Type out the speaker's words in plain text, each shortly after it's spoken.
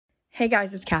Hey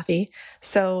guys, it's Kathy.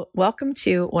 So welcome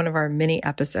to one of our mini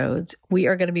episodes. We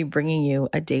are going to be bringing you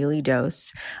a daily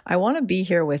dose. I want to be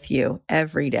here with you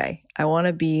every day. I want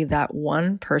to be that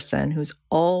one person who's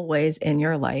always in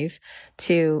your life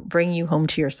to bring you home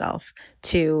to yourself,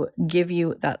 to give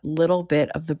you that little bit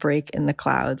of the break in the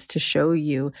clouds, to show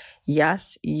you,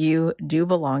 yes, you do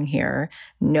belong here.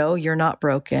 No, you're not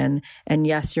broken. And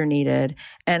yes, you're needed.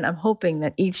 And I'm hoping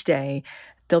that each day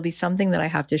there'll be something that I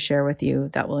have to share with you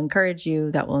that will encourage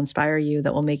you, that will inspire you,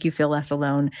 that will make you feel less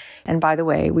alone. And by the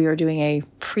way, we are doing a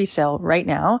pre-sale right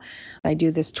now. I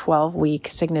do this 12-week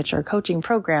signature coaching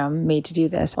program made to do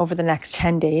this. Over the next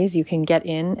 10 days, you can get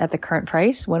in at the current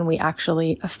price. When we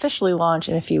actually officially launch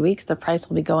in a few weeks, the price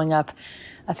will be going up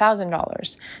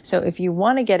 $1,000. So if you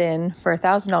want to get in for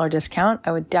 $1,000 discount,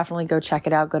 I would definitely go check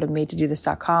it out. Go to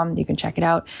madetodothis.com. You can check it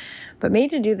out. But Made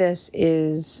to Do This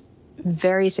is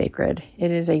very sacred.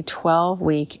 It is a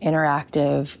 12-week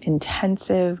interactive,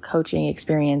 intensive coaching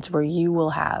experience where you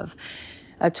will have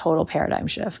a total paradigm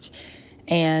shift.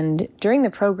 And during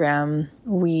the program,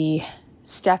 we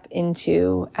step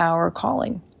into our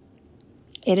calling.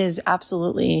 It is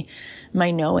absolutely my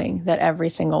knowing that every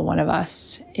single one of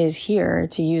us is here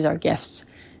to use our gifts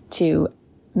to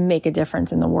make a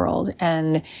difference in the world.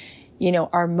 And, you know,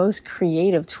 our most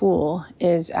creative tool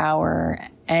is our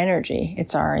energy.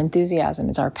 It's our enthusiasm.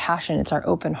 It's our passion. It's our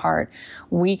open heart.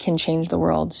 We can change the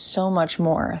world so much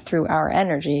more through our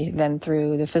energy than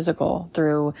through the physical,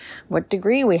 through what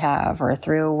degree we have or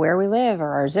through where we live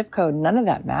or our zip code. None of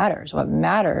that matters. What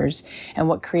matters and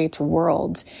what creates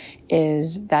worlds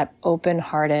is that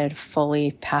open-hearted,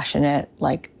 fully passionate,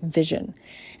 vision.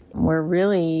 We're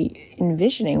really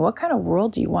envisioning what kind of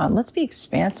world do you want? Let's be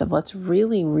expansive. Let's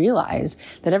really realize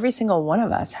that every single one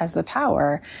of us has the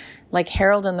power, like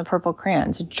Harold and the Purple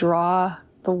Crayon, to draw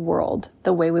the world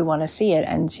the way we want to see it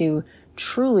and to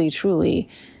truly, truly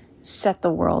set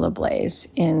the world ablaze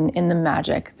in the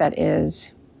magic that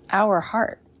is our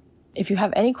heart. If you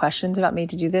have any questions about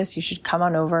Made to Do This, you should come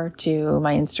on over to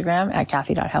my Instagram at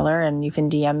kathy.heller and you can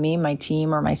DM me. My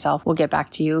team or myself will get back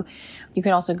to you. You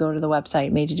can also go to the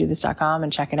website, madetodothis.com,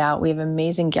 and check it out. We have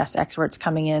amazing guest experts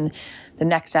coming in. The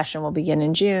next session will begin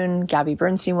in June. Gabby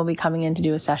Bernstein will be coming in to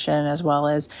do a session, as well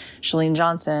as Shalene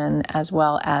Johnson, as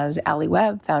well as Allie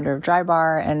Webb, founder of Dry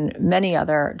Bar, and many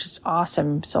other just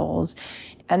awesome souls.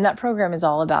 And that program is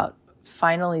all about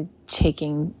finally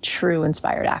taking true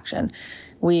inspired action.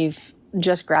 We've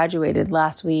just graduated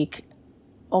last week.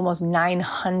 Almost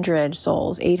 900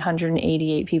 souls,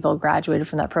 888 people graduated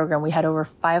from that program. We had over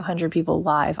 500 people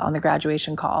live on the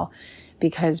graduation call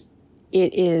because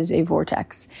it is a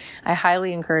vortex. I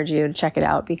highly encourage you to check it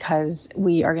out because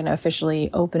we are going to officially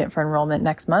open it for enrollment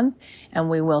next month and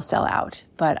we will sell out.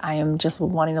 But I am just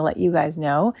wanting to let you guys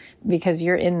know, because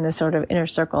you're in this sort of inner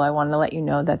circle, I wanted to let you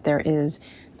know that there is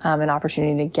an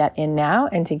opportunity to get in now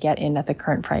and to get in at the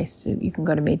current price. So you can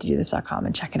go to madetodothis.com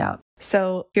and check it out.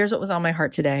 So here's what was on my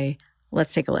heart today.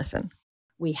 Let's take a listen.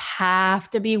 We have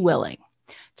to be willing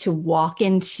to walk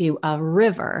into a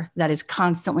river that is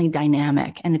constantly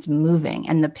dynamic and it's moving,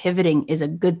 and the pivoting is a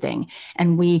good thing.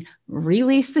 And we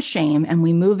release the shame and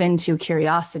we move into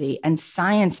curiosity and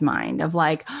science mind of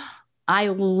I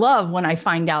love when I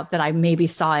find out that I maybe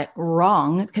saw it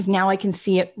wrong because now I can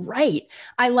see it right.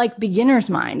 I like beginner's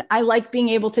mind. I like being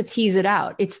able to tease it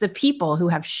out. It's the people who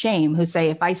have shame who say,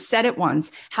 if I said it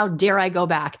once, how dare I go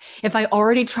back? If I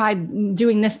already tried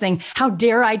doing this thing, how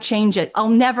dare I change it? I'll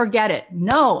never get it.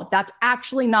 No, that's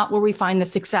actually not where we find the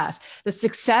success. The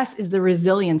success is the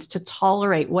resilience to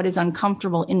tolerate what is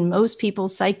uncomfortable in most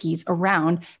people's psyches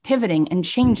around pivoting and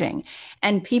changing.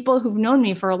 And people who've known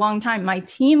me for a long time, my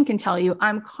team can tell you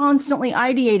I'm constantly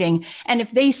ideating. And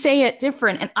if they say it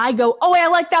different and I go, oh, I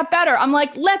like that better, I'm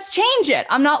like, let's change it.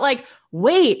 I'm not like,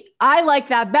 wait, I like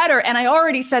that better. And I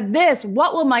already said this.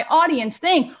 What will my audience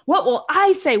think? What will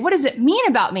I say? What does it mean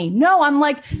about me? No, I'm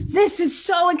like, this is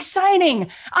so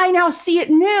exciting. I now see it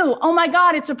new. Oh my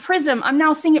God, it's a prism. I'm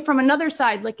now seeing it from another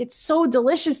side. It's so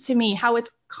delicious to me how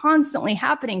it's constantly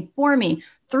happening for me,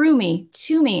 through me,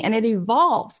 to me, and it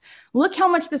evolves. Look how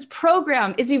much this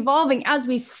program is evolving as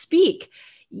we speak.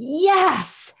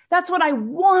 Yes, that's what I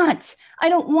want. I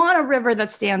don't want a river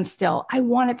that stands still. I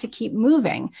want it to keep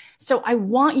moving. So I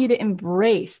want you to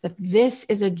embrace that this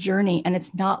is a journey and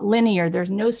it's not linear.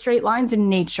 There's no straight lines in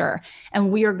nature.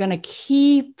 And we are going to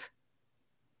keep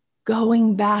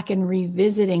going back and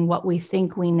revisiting what we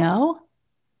think we know.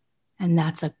 And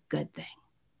that's a good thing.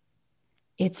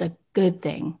 It's a good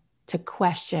thing to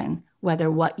question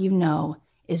whether what you know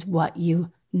is what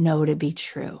you know to be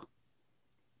true.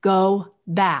 Go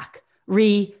back,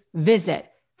 revisit,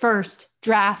 first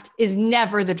draft is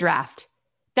never the draft.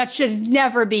 That should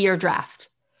never be your draft.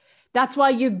 That's why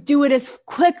you do it as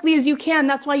quickly as you can.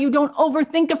 That's why you don't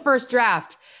overthink a first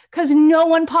draft, because no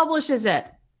one publishes it.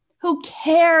 Who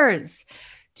cares?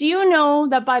 Do you know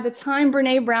that by the time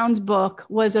Brene Brown's book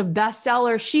was a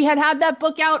bestseller, she had had that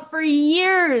book out for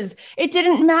years? It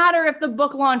didn't matter if the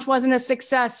book launch wasn't a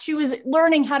success. She was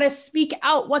learning how to speak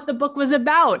out what the book was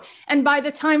about. And by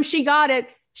the time she got it,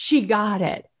 she got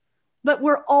it. But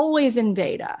we're always in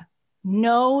beta.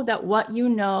 Know that what you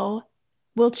know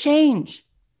will change.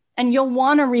 And you'll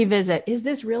want to revisit. Is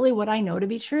this really what I know to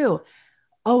be true?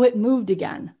 Oh, it moved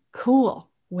again. Cool.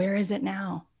 Where is it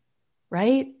now?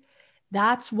 Right?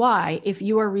 That's why if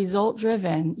you are result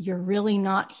driven, you're really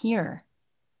not here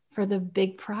for the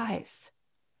big prize.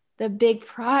 The big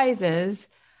prize is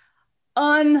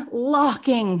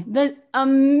unlocking the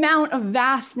amount of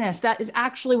vastness that is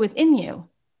actually within you.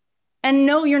 And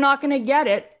no, you're not going to get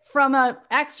it from an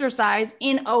exercise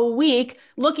in a week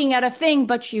looking at a thing,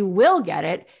 but you will get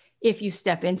it if you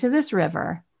step into this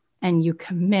river and you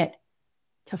commit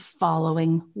to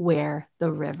following where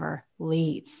the river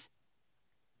leads.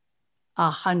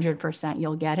 100%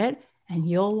 you'll get it, and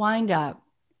you'll wind up.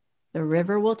 The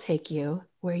river will take you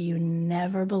where you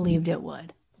never believed it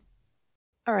would.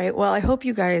 All right. Well, I hope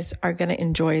you guys are going to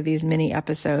enjoy these mini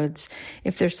episodes.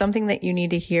 If there's something that you need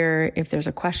to hear, if there's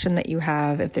a question that you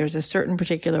have, if there's a certain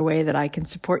particular way that I can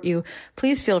support you,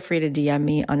 please feel free to DM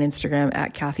me on Instagram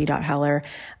at Kathy.Heller.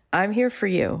 I'm here for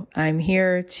you. I'm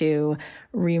here to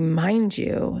remind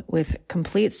you with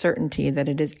complete certainty that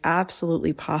it is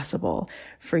absolutely possible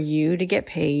for you to get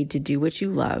paid to do what you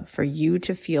love, for you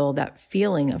to feel that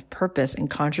feeling of purpose and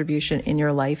contribution in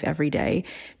your life every day,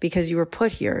 because you were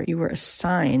put here. You were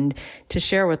assigned to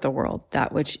share with the world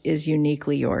that which is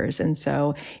uniquely yours. And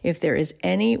so if there is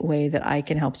any way that I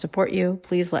can help support you,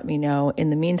 please let me know. In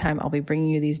the meantime, I'll be bringing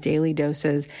you these daily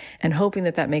doses and hoping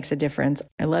that that makes a difference.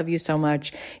 I love you so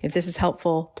much. If this is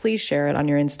helpful, please share it on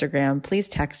your Instagram. Please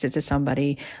text it to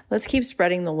somebody. Let's keep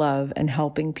spreading the love and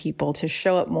helping people to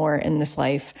show up more in this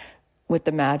life with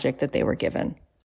the magic that they were given.